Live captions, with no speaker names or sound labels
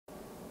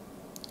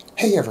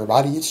Hey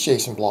everybody, it's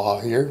Jason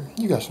Blaha here.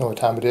 You guys know what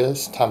time it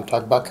is. Time to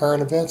talk about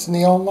current events in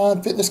the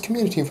online fitness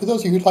community. And for those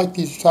of you who like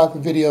these type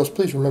of videos,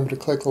 please remember to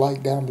click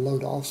like down below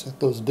to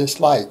offset those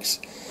dislikes.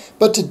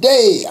 But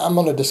today I'm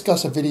going to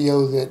discuss a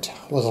video that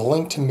was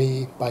linked to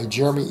me by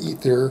Jeremy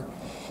Ethier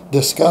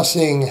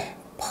discussing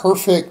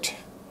perfect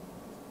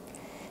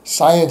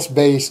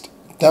science-based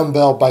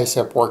dumbbell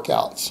bicep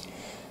workouts.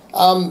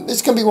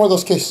 It's going to be one of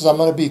those cases I'm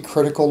going to be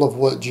critical of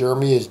what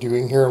Jeremy is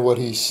doing here and what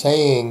he's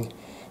saying.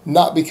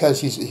 Not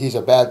because he's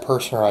a bad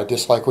person or I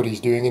dislike what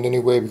he's doing in any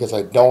way, because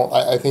I don't.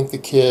 I think the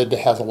kid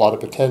has a lot of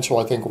potential.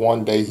 I think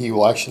one day he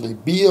will actually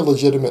be a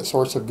legitimate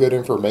source of good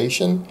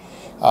information.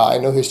 I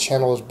know his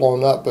channel is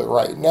blown up, but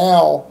right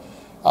now,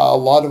 a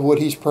lot of what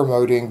he's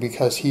promoting,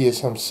 because he is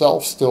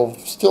himself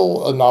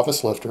still a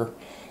novice lifter,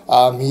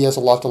 he has a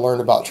lot to learn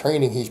about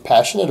training. He's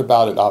passionate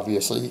about it,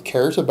 obviously. He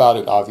cares about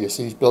it,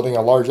 obviously. He's building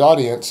a large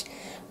audience.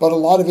 But a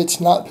lot of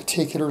it's not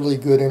particularly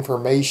good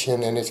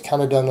information, and it's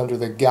kind of done under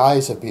the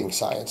guise of being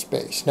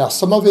science-based. Now,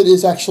 some of it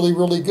is actually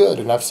really good,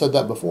 and I've said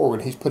that before.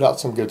 When he's put out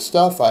some good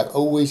stuff, I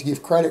always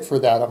give credit for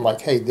that. I'm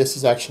like, hey, this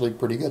is actually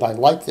pretty good. I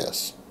like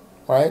this,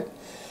 right?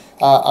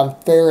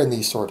 I'm fair in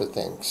these sort of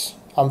things.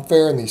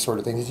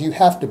 You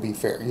have to be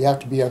fair. You have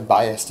to be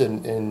unbiased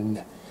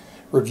in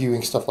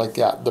reviewing stuff like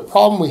that. The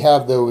problem we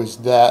have, though, is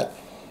that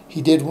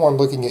he did one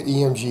looking at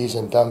EMGs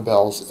and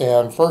dumbbells,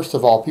 and first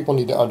of all, people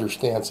need to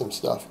understand some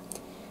stuff.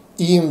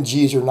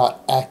 EMGs are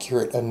not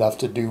accurate enough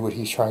to do what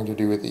he's trying to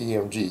do with the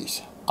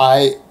EMGs.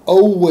 I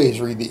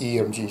always read the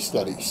EMG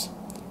studies.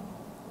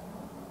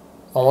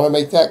 I want to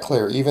make that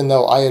clear, even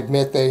though I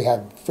admit they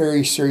have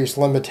very serious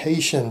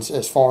limitations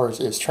as far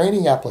as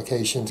training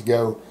applications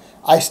go.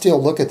 I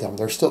still look at them.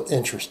 They're still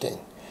interesting.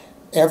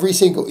 Every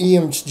single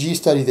EMG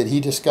study that he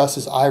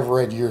discusses, I've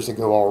read years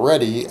ago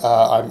already.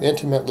 I'm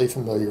intimately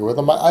familiar with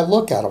them. I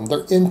look at them.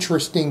 They're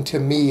interesting to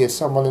me as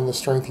someone in the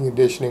strength and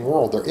conditioning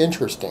world. They're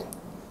interesting.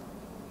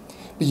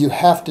 But you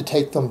have to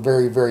take them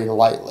very, very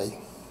lightly.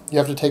 You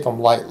have to take them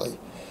lightly.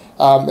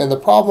 And the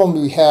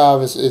problem we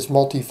have is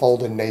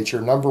multifold in nature.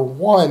 Number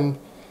one,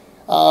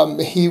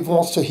 he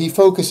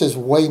focuses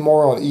way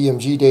more on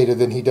EMG data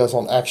than he does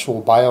on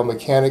actual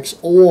biomechanics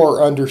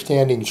or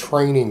understanding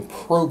training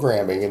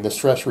programming in the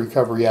stress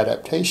recovery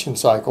adaptation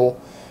cycle,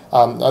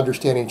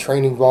 understanding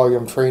training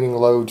volume, training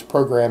loads,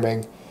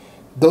 programming.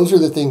 Those are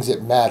the things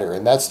that matter,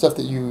 and that's stuff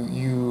that you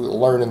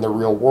learn in the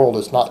real world.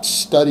 It's not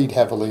studied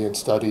heavily and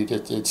studied.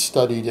 It's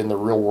studied in the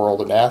real world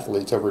in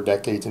athletes over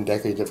decades and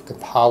decades of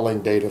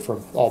compiling data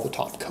from all the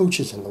top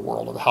coaches in the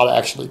world of how to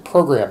actually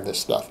program this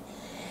stuff.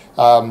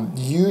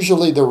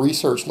 Usually the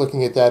research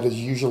looking at that is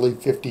usually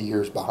 50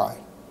 years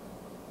behind.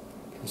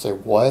 You say,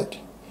 what?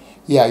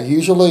 Yeah,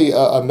 usually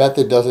a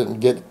method doesn't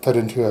get put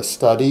into a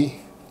study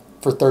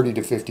for 30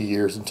 to 50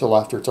 years until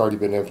after it's already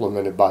been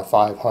implemented by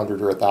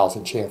 500 or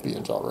 1,000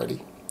 champions already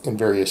in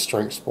various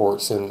strength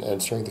sports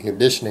and strength and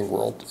conditioning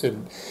world.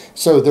 And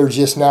so they're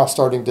just now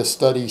starting to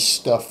study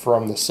stuff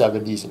from the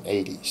 70s and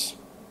 80s.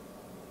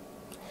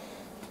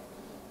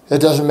 It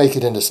doesn't make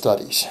it into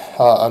studies,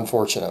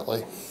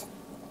 unfortunately.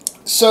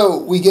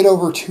 So we get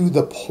over to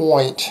the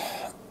point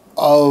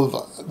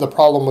of the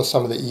problem with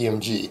some of the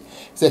EMG,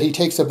 is that he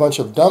takes a bunch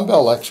of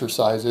dumbbell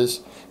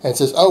exercises and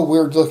says, oh,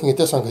 we're looking at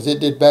this one because it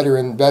did better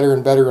and better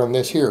and better on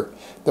this here.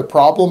 The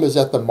problem is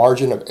that the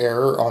margin of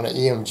error on an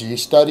EMG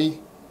study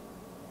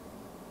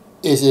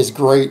is as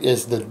great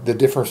as the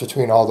difference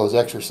between all those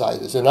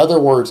exercises. In other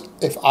words,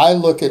 if I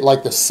look at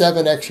like the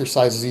 7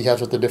 exercises he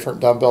has with the different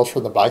dumbbells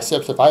for the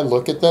biceps, if I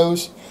look at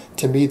those,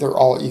 to me they're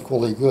all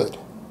equally good.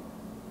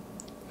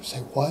 You say,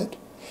 what?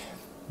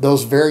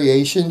 Those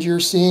variations you're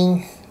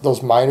seeing,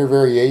 those minor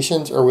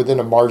variations, are within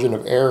a margin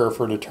of error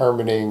for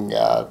determining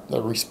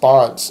the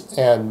response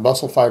and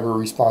muscle fiber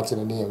response in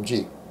an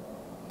EMG.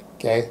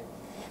 Okay?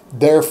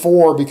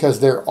 Therefore, because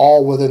they're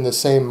all within the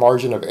same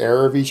margin of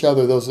error of each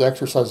other, those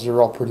exercises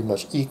are all pretty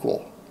much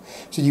equal.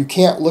 So you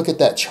can't look at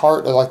that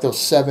chart of like those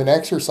 7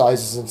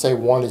 exercises and say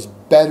one is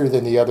better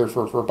than the other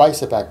for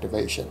bicep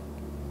activation.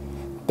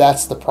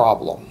 That's the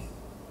problem.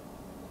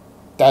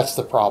 That's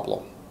the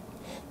problem.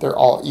 They're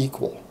all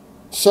equal.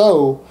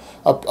 So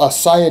a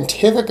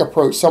scientific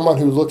approach, someone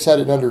who looks at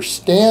it and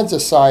understands the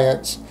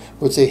science,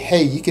 would say,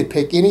 hey, you could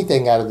pick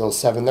anything out of those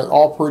 7. They're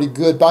all pretty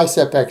good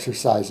bicep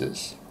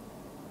exercises.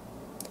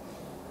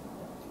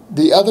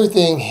 The other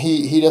thing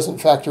he doesn't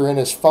factor in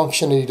is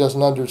function, and he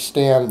doesn't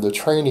understand the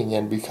training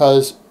in,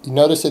 because you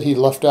notice that he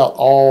left out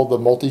all the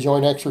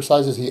multi-joint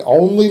exercises. He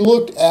only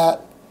looked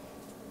at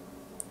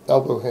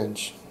elbow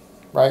hinge,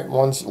 right?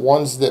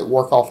 Ones that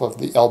work off of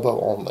the elbow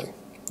only.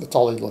 That's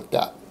all he looked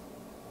at.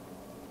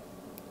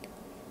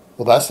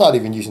 Well, that's not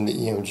even using the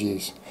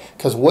EMGs,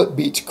 because what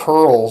beats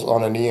curls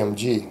on an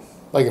EMG?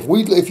 Like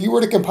if you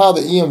were to compile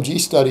the EMG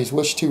studies,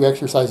 which 2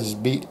 exercises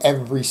beat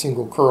every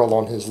single curl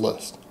on his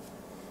list?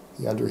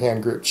 The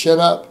underhand grip chin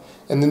up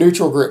and the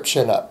neutral grip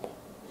chin up.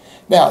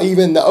 Now,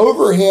 even the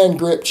overhand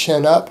grip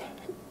chin up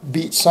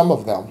beats some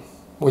of them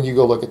when you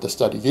go look at the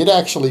study. It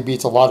actually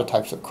beats a lot of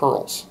types of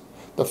curls.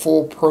 The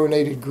full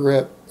pronated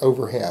grip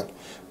overhand.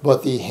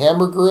 But the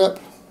hammer grip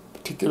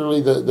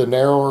particularly the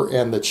narrower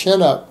and the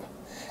chin up,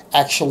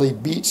 actually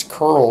beats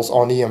curls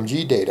on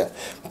EMG data.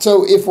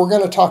 So if we're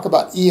going to talk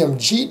about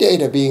EMG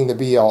data being the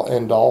be-all,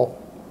 end-all,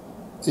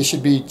 it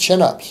should be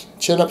chin-ups.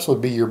 Chin-ups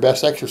would be your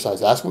best exercise.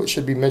 That's what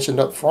should be mentioned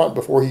up front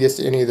before he gets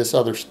to any of this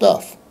other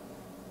stuff.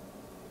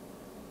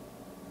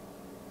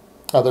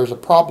 Now, there's a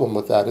problem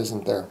with that,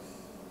 isn't there?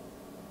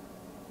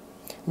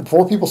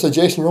 Before people say,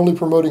 Jason, you're only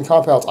promoting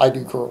compounds, I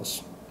do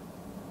curls.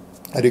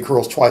 I do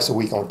curls twice a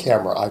week on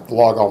camera. I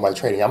vlog all my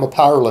training. I'm a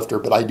power lifter,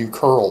 but I do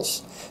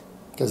curls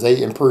because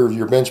they improve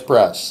your bench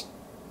press.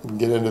 We can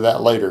get into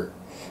that later.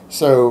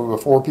 So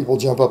before people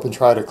jump up and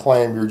try to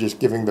claim you're just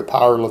giving the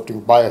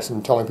powerlifting bias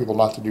and telling people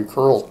not to do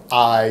curls,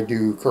 I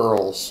do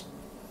curls.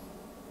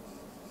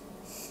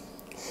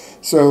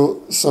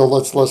 So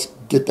let's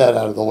get that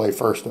out of the way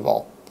first of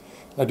all.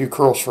 I do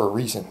curls for a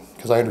reason,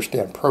 because I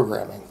understand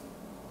programming.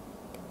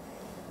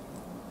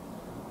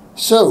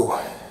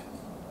 So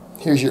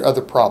here's your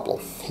other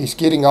problem. He's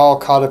getting all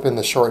caught up in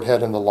the short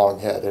head and the long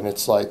head, and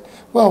it's like,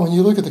 well, when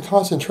you look at the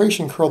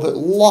concentration curl that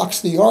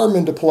locks the arm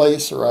into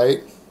place,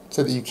 right,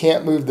 so that you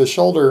can't move the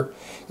shoulder,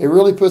 it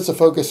really puts a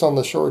focus on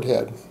the short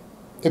head.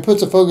 It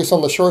puts a focus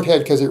on the short head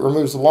because it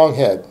removes the long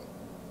head.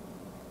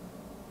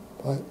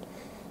 Right?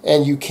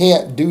 And you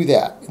can't do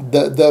that.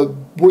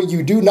 What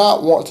you do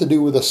not want to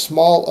do with a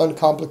small,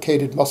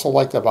 uncomplicated muscle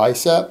like the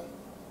bicep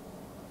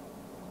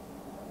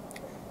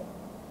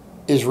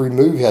is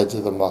remove heads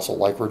of the muscle,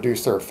 like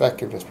reduce their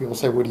effectiveness. People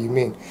say, what do you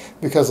mean?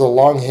 Because the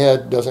long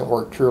head doesn't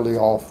work purely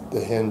off the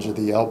hinge of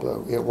the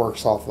elbow. It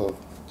works off of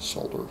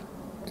shoulder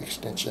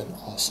extension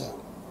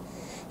also.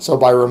 So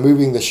by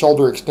removing the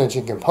shoulder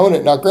extension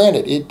component, now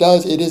granted,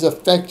 it is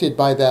affected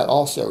by that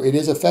also. It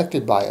is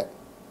affected by it.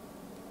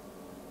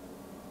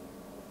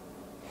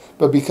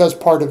 But because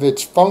part of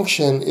its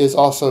function is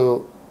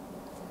also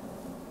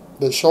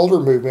the shoulder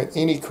movement,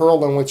 any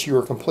curl in which you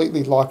are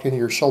completely locked in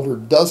your shoulder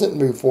doesn't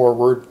move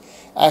forward,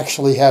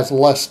 actually has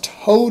less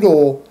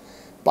total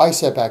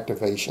bicep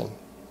activation.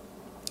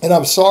 And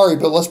I'm sorry,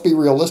 but let's be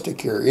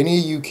realistic here. Any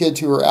of you kids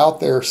who are out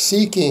there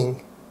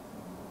seeking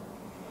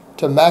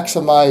to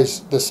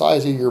maximize the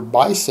size of your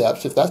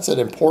biceps, if that's an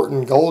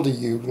important goal to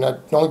you, now,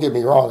 don't get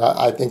me wrong,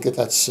 I think that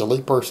that's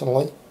silly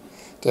personally,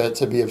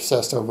 to be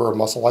obsessed over a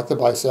muscle like the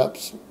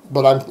biceps.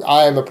 But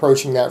I am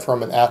approaching that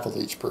from an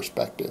athlete's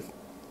perspective.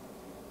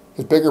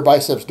 Because bigger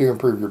biceps do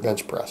improve your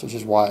bench press, which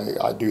is why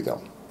I do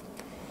them.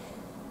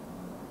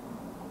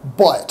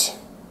 But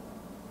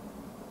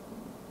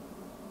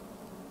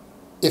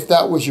if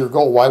that was your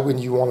goal, why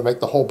wouldn't you want to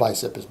make the whole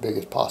bicep as big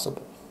as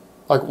possible?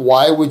 Like,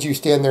 why would you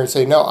stand there and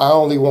say, no, I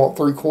only want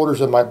 3/4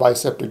 of my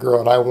bicep to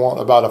grow and I want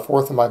about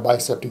 1/4 of my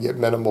bicep to get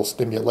minimal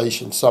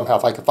stimulation somehow.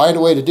 If I could find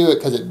a way to do it,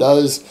 because it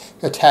does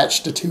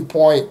attach to 2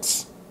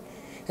 points,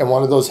 and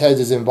one of those heads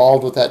is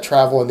involved with that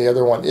travel and the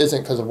other one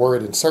isn't because of where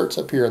it inserts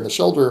up here in the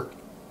shoulder,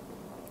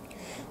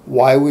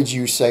 why would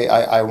you say,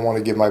 I want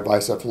to give my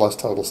biceps less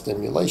total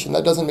stimulation?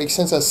 That doesn't make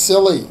sense. That's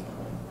silly.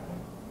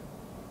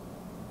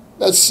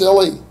 That's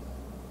silly.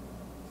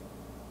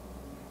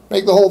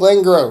 Make the whole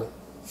thing grow.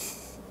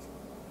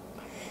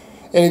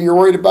 And if you're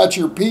worried about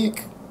your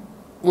peak,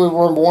 well,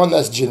 number one,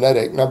 that's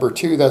genetic. Number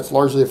two, that's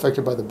largely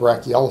affected by the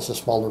brachialis, a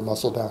smaller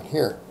muscle down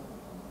here.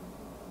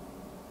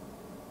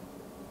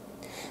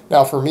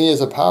 Now, for me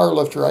as a power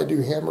lifter, I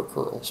do hammer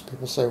curls.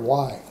 People say,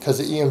 why? Because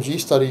the EMG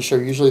studies show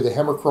usually the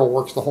hammer curl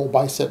works the whole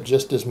bicep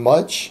just as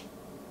much,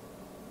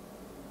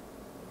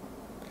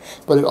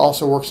 but it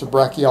also works the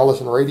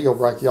brachialis and radial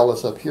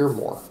brachialis up here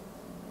more.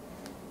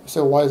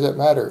 So why does that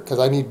matter? Because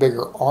I need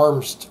bigger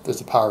arms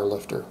as a power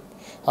lifter.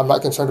 I'm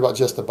not concerned about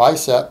just the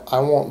bicep. I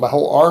want my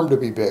whole arm to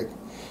be big.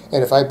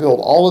 And if I build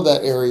all of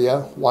that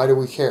area, why do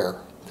we care?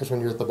 Because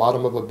when you're at the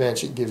bottom of a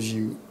bench, it gives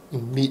you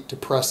meat to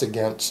press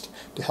against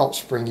to help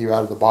spring you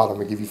out of the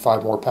bottom and give you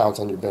 5 more pounds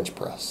on your bench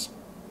press.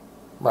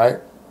 Right?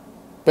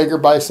 Bigger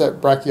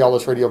bicep,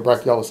 brachialis, radial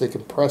brachialis, they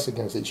can press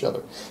against each other.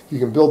 If you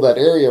can build that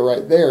area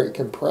right there, it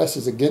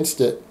compresses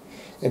against it,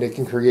 and it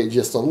can create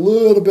just a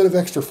little bit of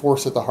extra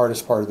force at the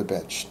hardest part of the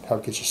bench,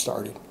 help get you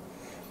started.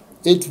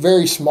 It's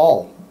very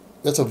small.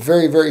 That's a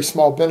very, very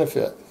small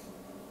benefit,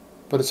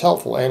 but it's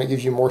helpful, and it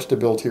gives you more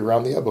stability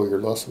around the elbow.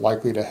 You're less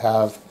likely to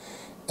have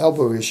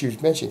elbow issues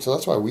benching, so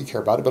that's why we care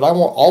about it. But I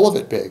want all of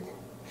it big.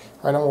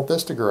 I don't want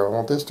this to grow. I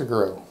want this to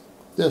grow.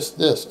 This,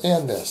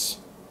 and this.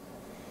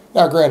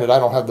 Now, granted, I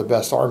don't have the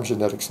best arm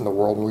genetics in the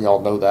world, and we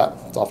all know that.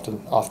 It's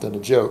often a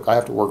joke. I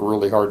have to work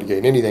really hard to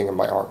gain anything in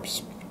my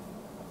arms.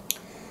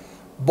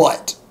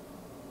 But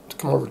to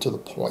come over to the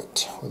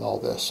point with all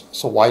this,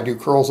 so why do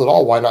curls at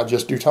all? Why not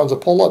just do tons of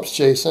pull-ups,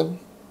 Jason?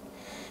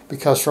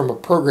 Because from a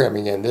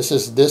programming end, this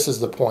is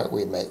the point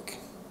we make.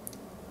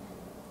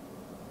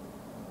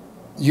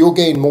 You'll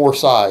gain more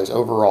size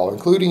overall,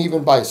 including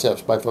even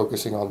biceps, by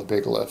focusing on the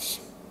big lifts.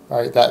 All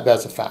right,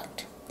 that's a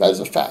fact. That is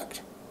a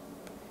fact.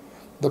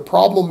 The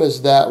problem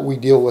is that we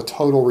deal with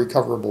total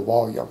recoverable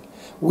volume.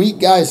 Weak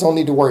guys don't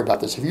need to worry about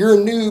this. If you're a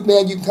noob,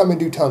 man, you can come and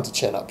do tons of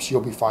chin-ups.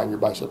 You'll be fine. Your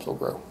biceps will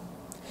grow.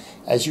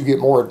 As you get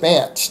more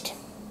advanced,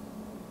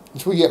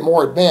 as we get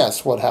more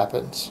advanced, what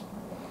happens?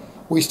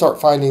 we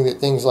start finding that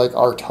things like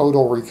our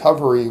total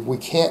recovery, we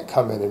can't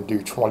come in and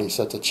do 20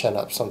 sets of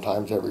chin-ups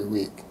sometimes every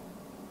week.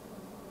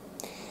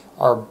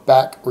 Our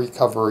back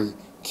recovery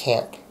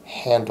can't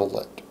handle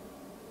it.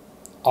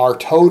 Our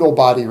total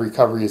body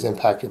recovery is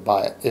impacted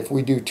by it. If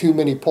we do too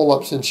many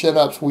pull-ups and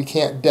chin-ups, we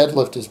can't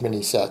deadlift as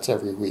many sets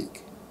every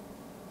week.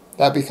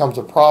 That becomes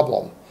a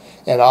problem.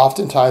 And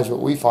oftentimes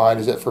what we find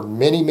is that for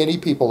many, many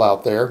people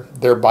out there,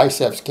 their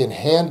biceps can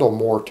handle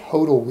more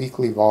total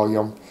weekly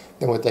volume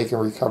than what they can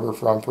recover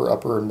from for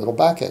upper and middle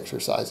back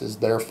exercises.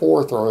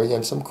 Therefore, throwing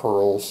in some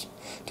curls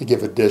to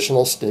give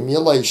additional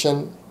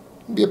stimulation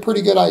would be a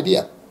pretty good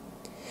idea.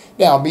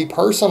 Now, me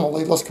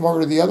personally, let's come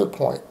over to the other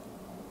point.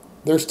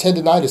 There's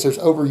tendinitis, there's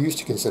overuse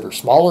to consider.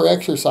 Smaller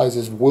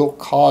exercises will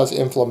cause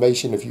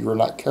inflammation if you are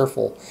not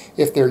careful.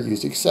 If they're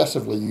used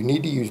excessively, you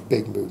need to use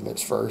big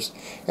movements first,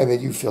 and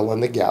then you fill in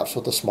the gaps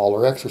with the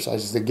smaller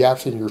exercises, the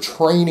gaps in your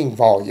training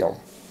volume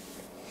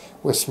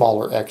with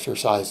smaller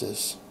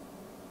exercises,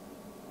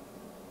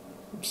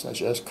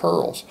 such as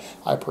curls.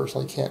 I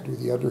personally can't do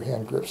the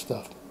underhand grip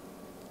stuff.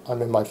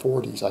 I'm in my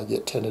 40s. I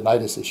get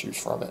tendinitis issues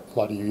from it. A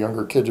lot of you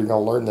younger kids are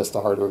going to learn this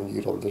the hard way.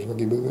 There's going to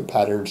be movement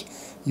patterns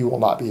you will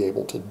not be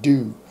able to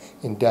do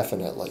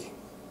indefinitely.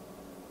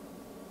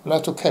 And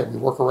that's okay. We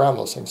work around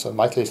those things. So in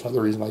my case,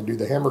 another reason I do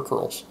the hammer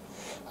curls.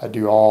 I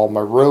do all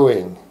my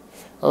rowing,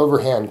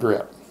 overhand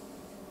grip.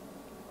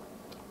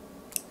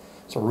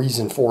 There's a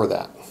reason for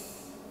that.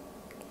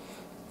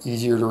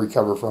 Easier to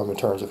recover from in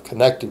terms of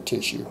connective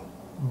tissue.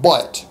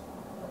 But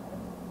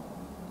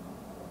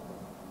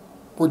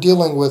we're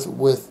dealing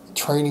with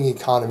training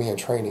economy and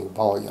training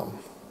volume.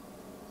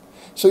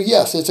 So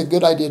yes, it's a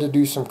good idea to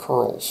do some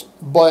curls,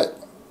 but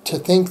to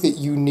think that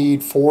you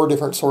need 4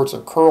 different sorts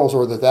of curls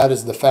or that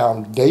is the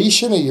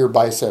foundation of your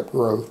bicep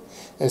growth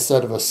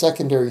instead of a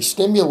secondary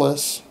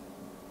stimulus,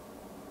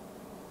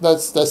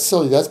 that's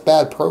silly. That's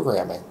bad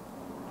programming.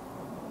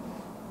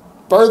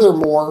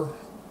 Furthermore,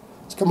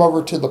 let's come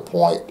over to the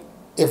point,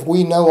 if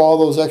we know all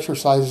those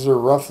exercises are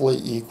roughly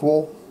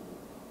equal,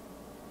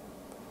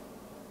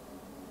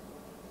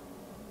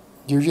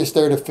 you're just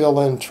there to fill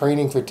in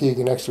training fatigue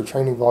and extra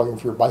training volume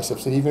for your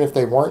biceps. And even if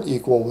they weren't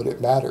equal, would it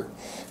matter?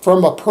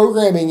 From a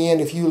programming end,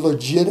 if you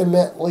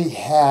legitimately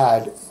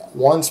had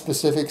one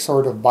specific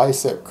sort of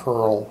bicep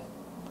curl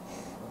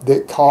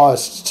that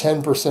caused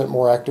 10%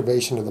 more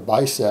activation of the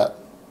bicep,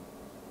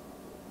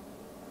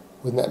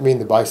 wouldn't that mean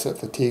the bicep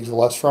fatigues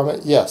less from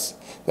it? Yes.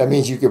 That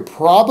means you could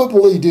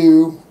probably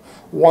do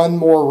 1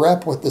 more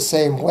rep with the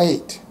same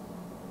weight.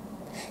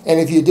 And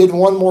if you did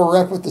 1 more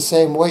rep with the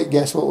same weight,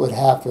 guess what would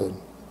happen?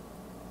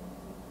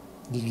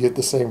 You get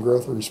the same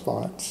growth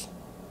response.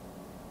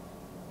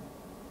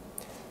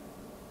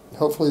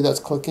 Hopefully that's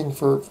clicking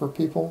for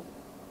people.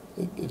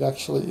 It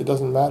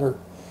doesn't matter.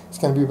 It's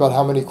going to be about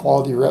how many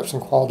quality reps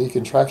and quality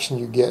contraction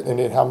you get, and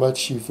then how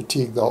much you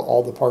fatigue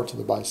all the parts of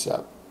the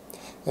bicep.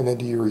 And then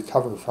do you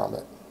recover from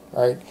it,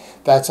 right?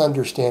 That's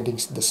understanding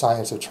the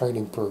science of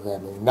training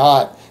programming.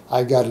 Not,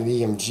 I've got an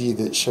EMG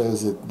that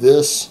shows that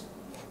this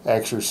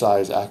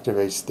exercise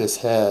activates this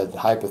head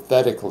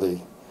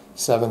hypothetically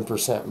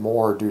 7%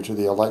 more due to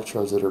the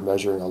electrodes that are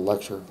measuring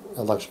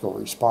electrical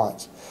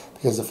response,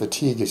 because the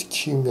fatigue is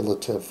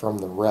cumulative from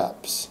the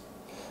reps.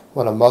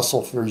 When a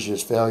muscle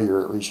reaches failure,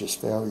 it reaches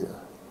failure.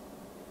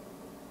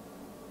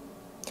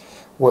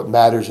 What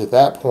matters at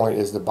that point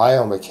is the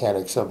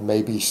biomechanics of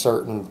maybe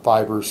certain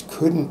fibers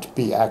couldn't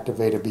be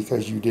activated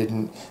because you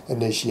didn't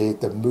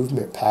initiate the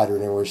movement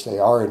pattern in which they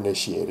are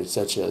initiated,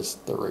 such as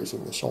the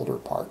raising the shoulder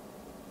part.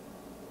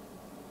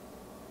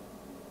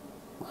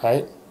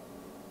 Right?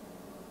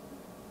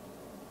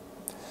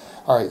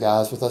 Alright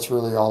guys, but that's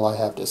really all I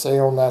have to say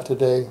on that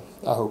today.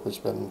 I hope it's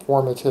been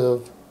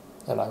informative,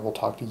 and I will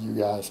talk to you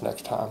guys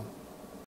next time.